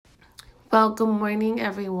Well, good morning,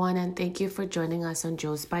 everyone, and thank you for joining us on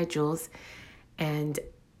Jules by Jules. And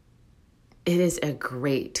it is a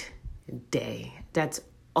great day. That's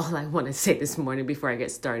all I want to say this morning before I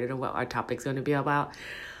get started on what our topic's going to be about.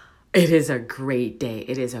 It is a great day.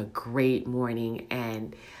 It is a great morning,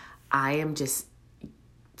 and I am just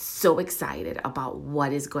so excited about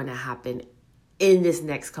what is going to happen in this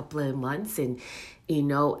next couple of months. And,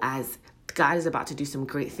 as God is about to do some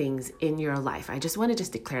great things in your life, I just want to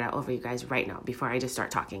just declare that over you guys right now before I just start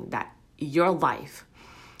talking, that your life,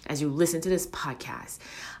 as you listen to this podcast,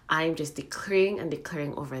 I'm just declaring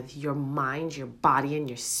over your mind, your body, and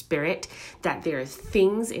your spirit that there are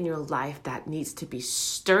things in your life that needs to be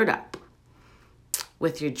stirred up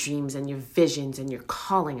with your dreams and your visions and your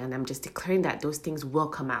calling. And I'm just declaring that those things will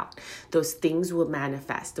come out. Those things will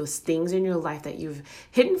manifest. Those things in your life that you've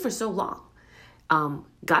hidden for so long.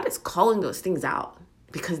 God is calling those things out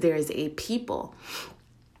because there is a people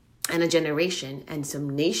and a generation and some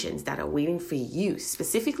nations that are waiting for you,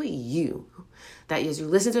 specifically you, that as you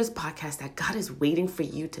listen to this podcast, that God is waiting for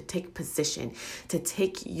you to take position, to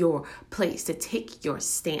take your place, to take your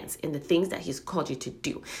stance in the things that he's called you to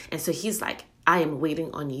do. And so he's like, I am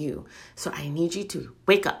waiting on you. So I need you to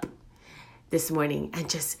wake up this morning and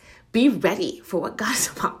just be ready for what God is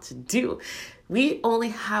about to do. We only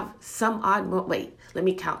have some odd wait, let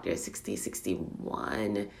me count here. 60,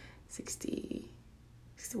 61, 60,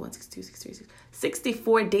 61, 62, 63,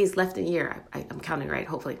 64 days left in the year. I'm counting right,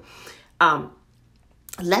 hopefully.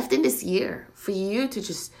 Left in this year for you to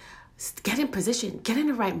just get in position, get in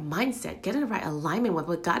the right mindset, get in the right alignment with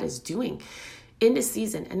what God is doing in this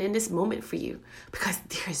season and in this moment for you,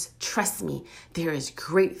 because trust me, there is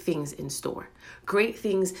great things in store, great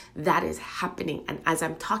things that is happening. And as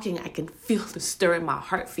I'm talking, I can feel the stir in my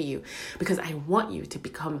heart for you, because I want you to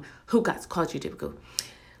become who God's called you to become,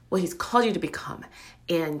 what he's called you to become.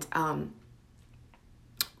 And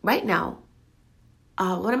right now,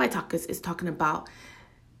 one of my talkers is talking about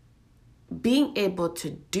being able to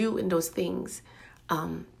do in those things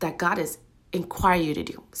that God has inquire you to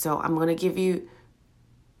do. So I'm going to give you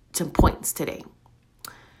some points today.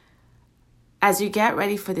 As you get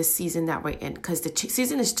ready for the season that we're in, because the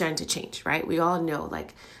season is starting to change, right? We all know,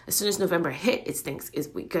 like, as soon as November hit,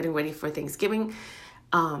 we're getting ready for Thanksgiving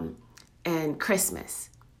and Christmas.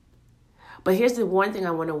 But here's the one thing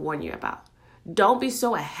I want to warn you about. Don't be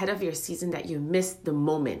so ahead of your season that you miss the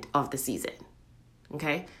moment of the season.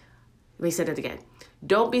 Okay? Let me say that again.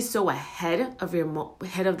 Don't be so ahead of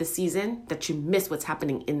the season that you miss what's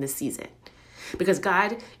happening in the season. Because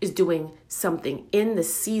God is doing something in the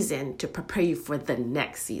season to prepare you for the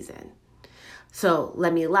next season. So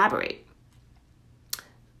let me elaborate.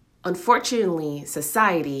 Unfortunately,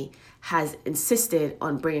 society has insisted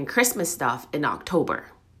on bringing Christmas stuff in October.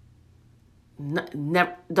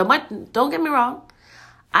 Don't get me wrong.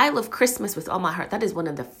 I love Christmas with all my heart. That is one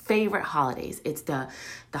of the favorite holidays. It's the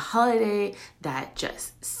holiday that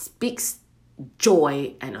just speaks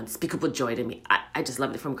joy and unspeakable joy to me. I just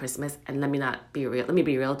love it from Christmas. And let me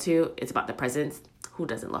be real too. It's about the presents. Who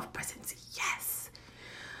doesn't love presents? Yes.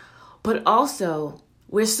 But also,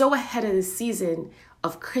 we're so ahead of the season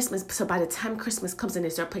of Christmas. So by the time Christmas comes and they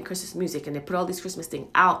start playing Christmas music and they put all these Christmas things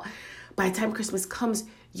out, by the time Christmas comes,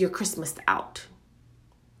 you're Christmased out.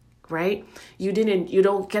 Right? You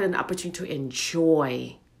don't get an opportunity to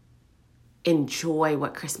enjoy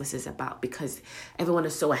what Christmas is about, because everyone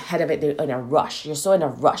is so ahead of it. They're in a rush. You're so in a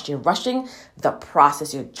rush. You're rushing the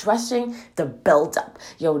process. You're rushing the build up.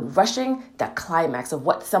 You're rushing the climax of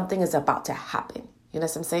what something is about to happen. You know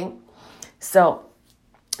what I'm saying? So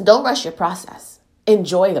don't rush your process.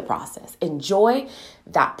 Enjoy the process. Enjoy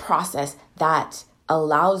that process that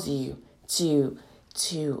allows you to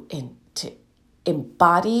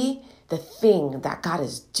embody the thing that God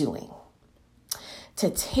is doing, to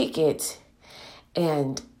take it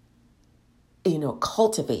and,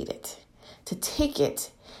 cultivate it, to take it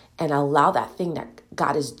and allow that thing that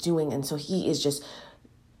God is doing. And so he is just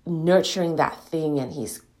nurturing that thing, and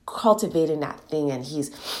he's cultivating that thing, and he's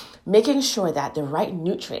making sure that the right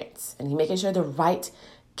nutrients, and he's making sure the right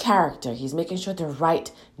character, he's making sure the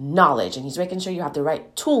right knowledge, and he's making sure you have the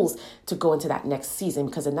right tools to go into that next season,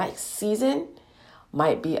 because the next season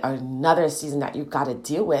might be another season that you've got to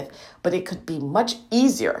deal with, but it could be much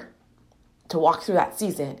easier to walk through that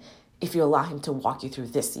season if you allow him to walk you through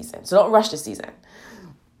this season. So don't rush the season.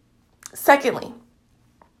 Secondly,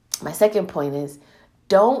 my second point is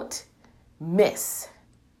don't miss.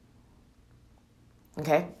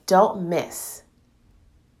 Okay? Don't miss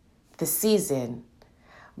the season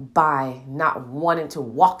by not wanting to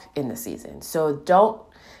walk in the season. So don't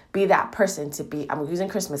be that person to be, I'm using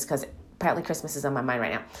Christmas because apparently Christmas is on my mind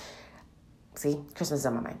right now. See, Christmas is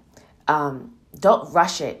on my mind. Don't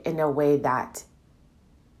rush it in a way that,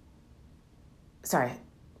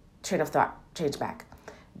 train of thought, change back.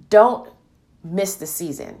 Don't miss the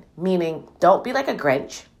season, meaning don't be like a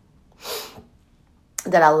Grinch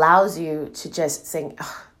that allows you to just sing,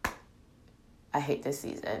 oh, I hate this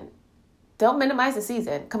season. Don't minimize the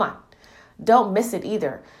season. Come on. Don't miss it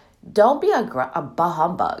either. Don't be a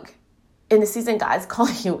humbug in the season God's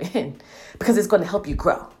calling you in, because it's going to help you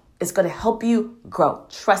grow. It's going to help you grow.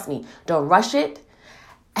 Trust me. Don't rush it,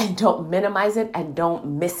 and don't minimize it, and don't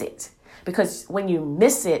miss it. Because when you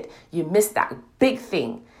miss it, you miss that big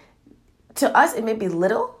thing. To us, it may be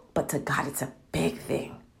little, but to God, it's a big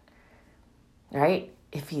thing. Right?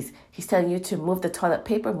 If he's telling you to move the toilet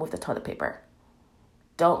paper, move the toilet paper.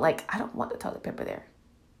 Don't I don't want the toilet paper there.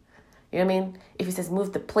 You know what I mean? If he says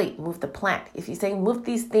move the plate, move the plant. If he's saying move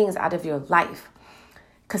these things out of your life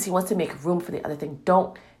because he wants to make room for the other thing,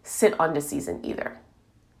 don't sit on the season either.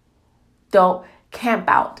 Don't camp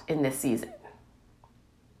out in this season.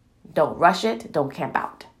 Don't rush it. Don't camp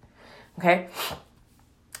out. Okay?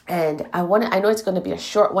 And I know it's going to be a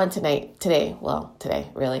short one today,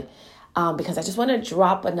 really. Because I just want to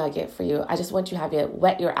drop a nugget for you. I just want you to have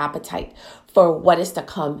whet your appetite for what is to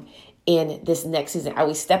come in this next season. As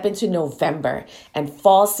we step into November and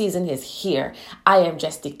fall season is here, I am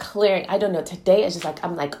just declaring, I don't know, today is just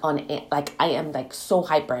I am so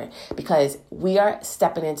hyper because we are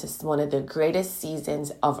stepping into one of the greatest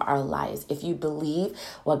seasons of our lives. If you believe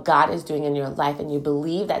what God is doing in your life, and you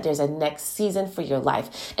believe that there's a next season for your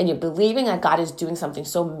life, and you're believing that God is doing something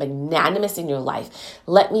so magnanimous in your life,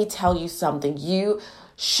 let me tell you something. You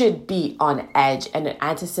should be on edge and in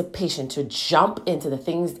anticipation to jump into the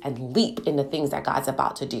things and leap in the things that God's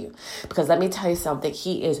about to do. Because let me tell you something,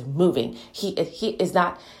 he is moving. He is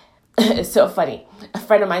not, it's so funny. A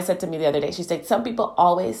friend of mine said to me the other day, she said, some people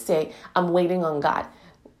always say, I'm waiting on God.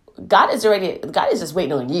 God is just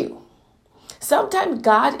waiting on you. Sometimes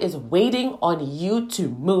God is waiting on you to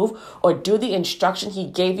move or do the instruction he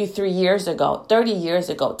gave you 3 years ago, 30 years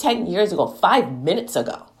ago, 10 years ago, 5 minutes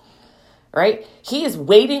ago. Right? He is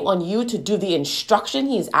waiting on you to do the instruction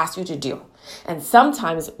he's asked you to do. And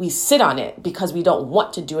sometimes we sit on it because we don't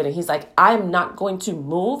want to do it. And he's like, I'm not going to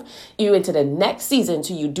move you into the next season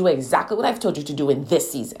until you do exactly what I've told you to do in this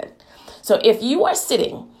season. So if you are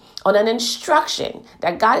sitting on an instruction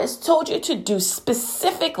that God has told you to do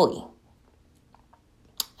specifically,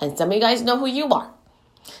 and some of you guys know who you are,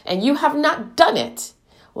 and you have not done it,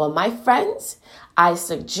 well, my friends, I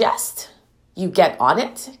suggest you get on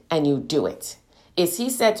it and you do it. Is he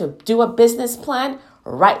said to do a business plan?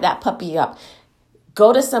 Write that puppy up.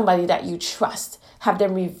 Go to somebody that you trust. Have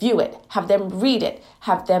them review it. Have them read it.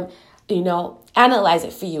 Have them, analyze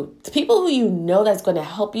it for you. The people who you know that's going to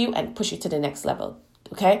help you and push you to the next level.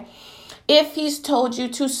 Okay? If he's told you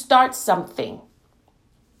to start something,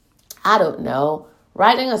 I don't know,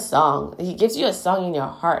 writing a song. He gives you a song in your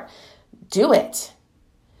heart. Do it.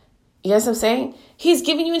 You know what I'm saying? He's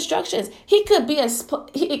giving you instructions. It could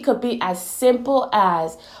be as simple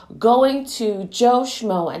as going to Joe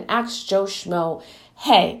Schmo and ask Joe Schmo,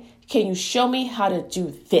 hey, can you show me how to do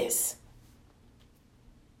this?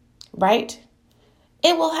 Right?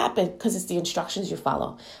 It will happen because it's the instructions you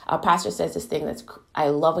follow. Our pastor says this thing I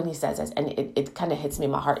love when he says this, and it kind of hits me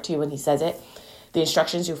in my heart too when he says it. The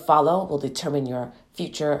instructions you follow will determine your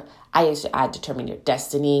future. I used to add determine your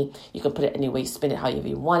destiny. You can put it any way, spin it however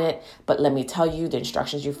you want it. But let me tell you, the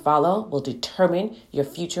instructions you follow will determine your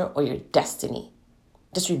future or your destiny.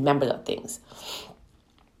 Just remember those things.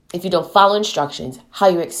 If you don't follow instructions, how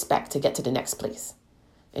you expect to get to the next place?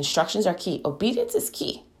 Instructions are key. Obedience is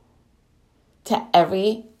key to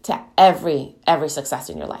every success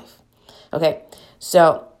in your life. Okay,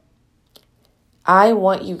 so I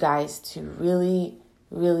want you guys to really,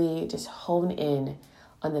 really just hone in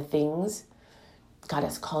on the things God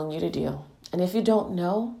is calling you to do. And if you don't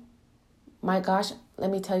know, my gosh,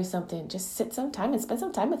 let me tell you something. Just sit some time and spend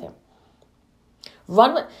some time with him.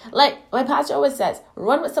 Run with, like my pastor always says,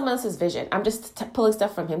 run with someone else's vision. I'm just pulling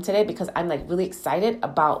stuff from him today because I'm really excited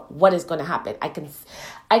about what is going to happen. I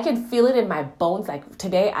can feel it in my bones. Like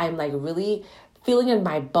today, I'm really feeling in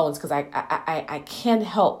my bones because I can't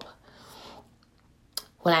help.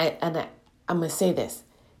 I'm going to say this.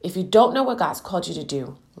 If you don't know what God's called you to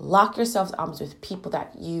do, lock yourselves arms with people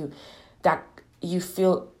that you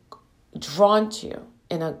feel drawn to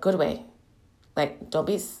in a good way. Don't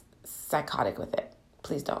be psychotic with it.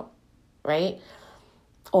 Please don't. Right?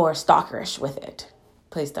 Or stalkerish with it.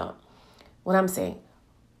 Please don't. What I'm saying,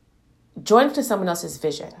 join to someone else's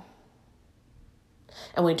vision.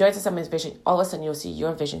 And when you join to someone's vision, all of a sudden you'll see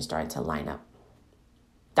your vision starting to line up.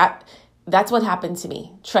 That's what happened to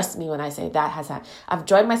me. Trust me when I say that has happened. I've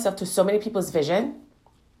joined myself to so many people's vision.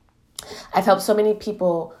 I've helped so many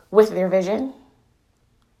people with their vision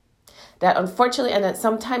that unfortunately, and then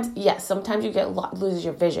sometimes, yes, sometimes you lose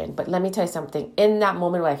your vision. But let me tell you something. In that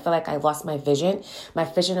moment where I feel like I lost my vision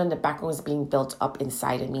in the background was being built up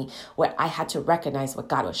inside of me, where I had to recognize what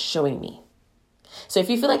God was showing me. So if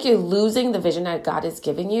you feel like you're losing the vision that God is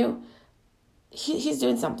giving you, He's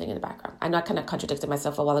doing something in the background. I know I kind of contradicted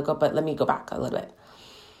myself a while ago, but let me go back a little bit.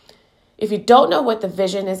 If you don't know what the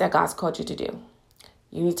vision is that God's called you to do,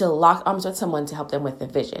 you need to lock arms with someone to help them with the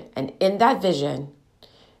vision. And in that vision,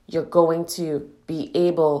 you're going to be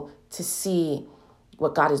able to see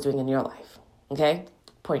what God is doing in your life. Okay?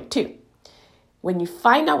 Point 2. When you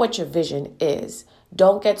find out what your vision is,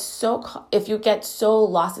 if you get so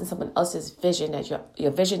lost in someone else's vision that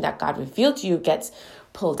your vision that God revealed to you gets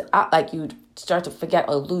pulled out, like you start to forget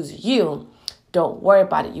or lose you, don't worry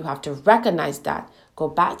about it. You have to recognize that. Go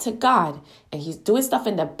back to God, and He's doing stuff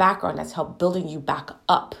in the background that's helped building you back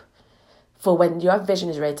up. For when your vision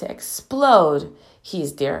is ready to explode, He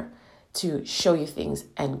is there to show you things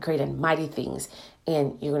and great and mighty things.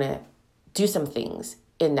 And you're going to do some things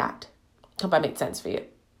in that. Hope I made sense for you.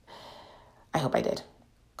 I hope I did,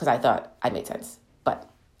 because I thought I made sense. But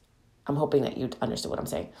I'm hoping that you understood what I'm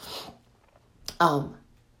saying.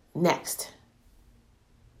 Next,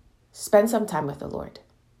 spend some time with the Lord.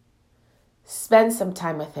 Spend some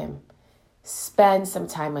time with Him. Spend some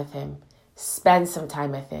time with Him. Spend some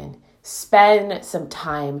time with Him. Spend some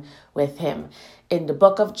time with Him. In the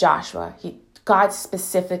book of Joshua, God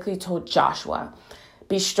specifically told Joshua,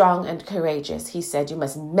 be strong and courageous. He said, you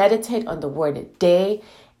must meditate on the word day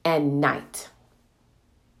and night.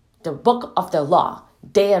 The book of the law,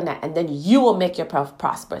 day and night, and then you will make yourself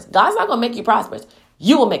prosperous. God's not going to make you prosperous.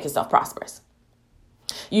 You will make yourself prosperous.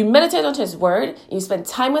 You meditate on His word, you spend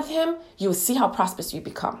time with Him, you will see how prosperous you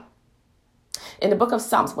become. In the book of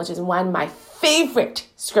Psalms, which is one of my favorite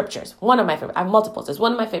scriptures, I have multiples, it's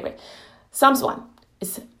one of my favorite. Psalms 1,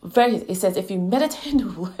 it says, if you meditate in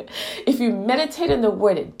the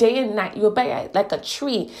word day and night, you will be like a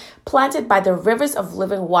tree planted by the rivers of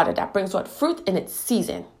living water that brings forth fruit in its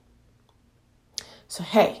season. So,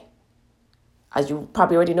 hey, as you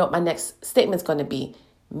probably already know what my next statement is going to be,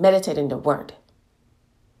 meditate in the word.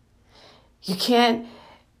 You can't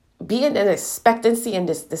be in an expectancy in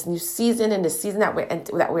this new season, in the season that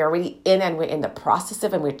we're already in, and we're in the process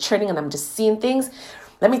of, and we're churning, and I'm just seeing things.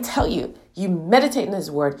 Let me tell you, you meditate in His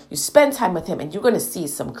word, you spend time with Him, and you're going to see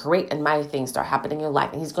some great and mighty things start happening in your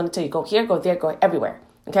life. And He's going to tell you, go here, go there, go everywhere.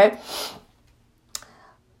 Okay?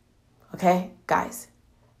 Okay, guys,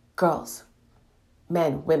 girls,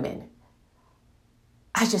 men, women,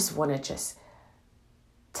 I just want to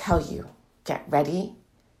tell you, get ready,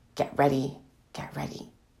 get ready, get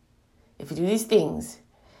ready. If you do these things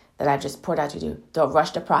that I just poured out to do, don't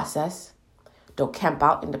rush the process. Don't camp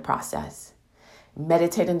out in the process.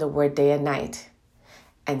 Meditate in the word day and night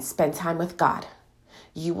and spend time with God.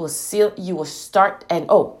 You will start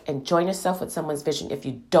and join yourself with someone's vision if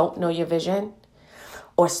you don't know your vision,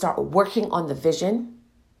 or start working on the vision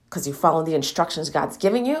because you follow the instructions God's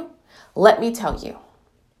giving you. Let me tell you,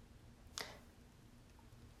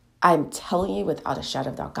 I'm telling you without a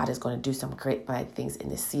shadow of doubt, God is going to do some great mighty things in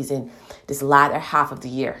this season, this latter half of the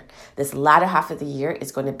year. This latter half of the year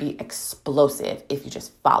is going to be explosive if you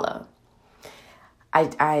just follow.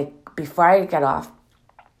 Before I get off,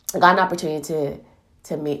 I got an opportunity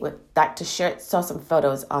to meet with saw some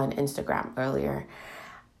photos on Instagram earlier,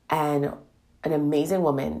 and an amazing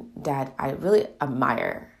woman that I really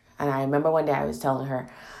admire. And I remember one day I was telling her,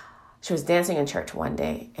 she was dancing in church one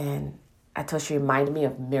day, and I told she reminded me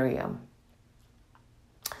of Miriam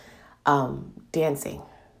dancing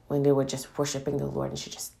when they were just worshiping the Lord, and she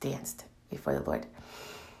just danced before the Lord.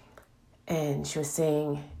 And she was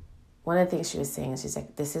saying, one of the things she was saying is, she's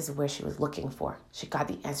like, this is where she was looking for. She got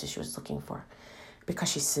the answer she was looking for because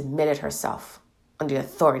she submitted herself under the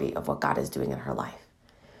authority of what God is doing in her life.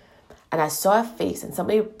 And I saw a face, and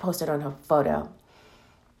somebody posted on her photo,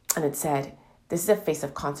 and it said, this is a face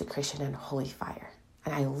of consecration and holy fire.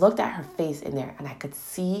 And I looked at her face in there, and I could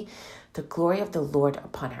see the glory of the Lord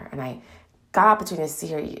upon her. And I got an opportunity to see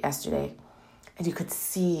her yesterday, and you could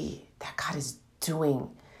see that God is doing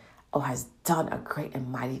or has done a great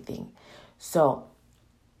and mighty thing. So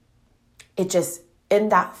it just, in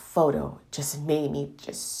that photo, just made me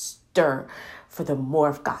just stir for the more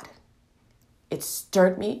of God. It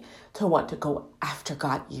stirred me to want to go after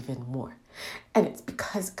God even more. And it's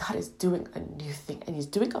because God is doing a new thing, and He's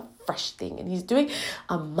doing a fresh thing, and He's doing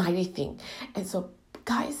a mighty thing. And so,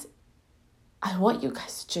 guys, I want you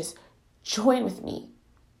guys to just join with me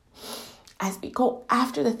as we go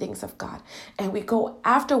after the things of God, and we go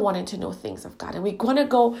after wanting to know things of God, and we're going to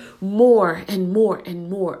go more and more and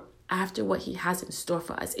more after what he has in store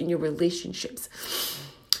for us in your relationships,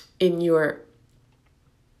 in your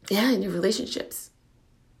relationships.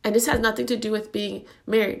 And this has nothing to do with being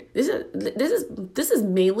married. This is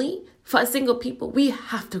mainly for single people. We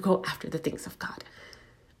have to go after the things of God.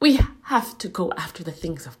 We have to go after the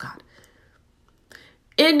things of God.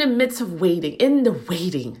 In the midst of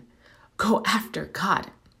waiting, go after God.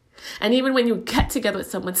 And even when you get together with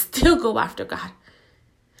someone, still go after God.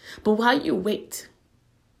 But while you wait,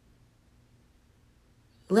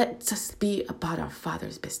 let us be about our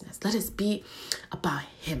Father's business. Let us be about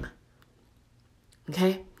him.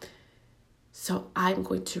 Okay? So I'm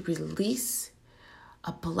going to release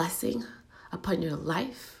a blessing upon your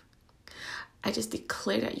life. I just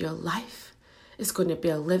declare that your life is going to be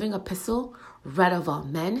a living epistle read of all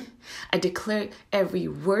men. I declare every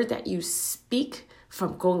word that you speak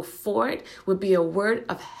from going forward will be a word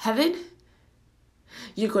of heaven.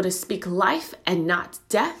 You're going to speak life and not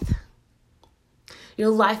death. Your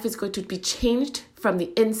life is going to be changed from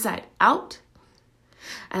the inside out.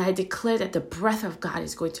 And I declare that the breath of God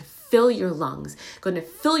is going to fill your lungs, going to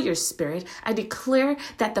fill your spirit. I declare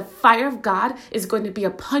that the fire of God is going to be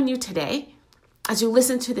upon you today as you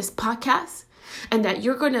listen to this podcast, and that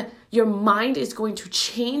your mind is going to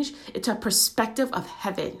change into a perspective of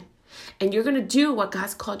heaven. And you're going to do what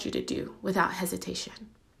God's called you to do without hesitation.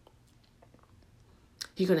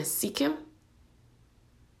 You're going to seek him,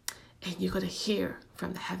 and you're going to hear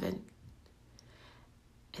from the heaven.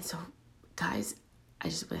 And so, guys, I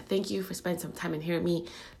just want to thank you for spending some time and hearing me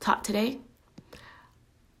talk today.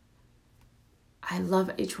 I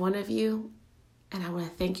love each one of you, and I want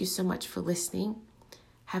to thank you so much for listening.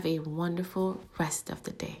 Have a wonderful rest of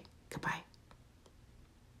the day. Goodbye.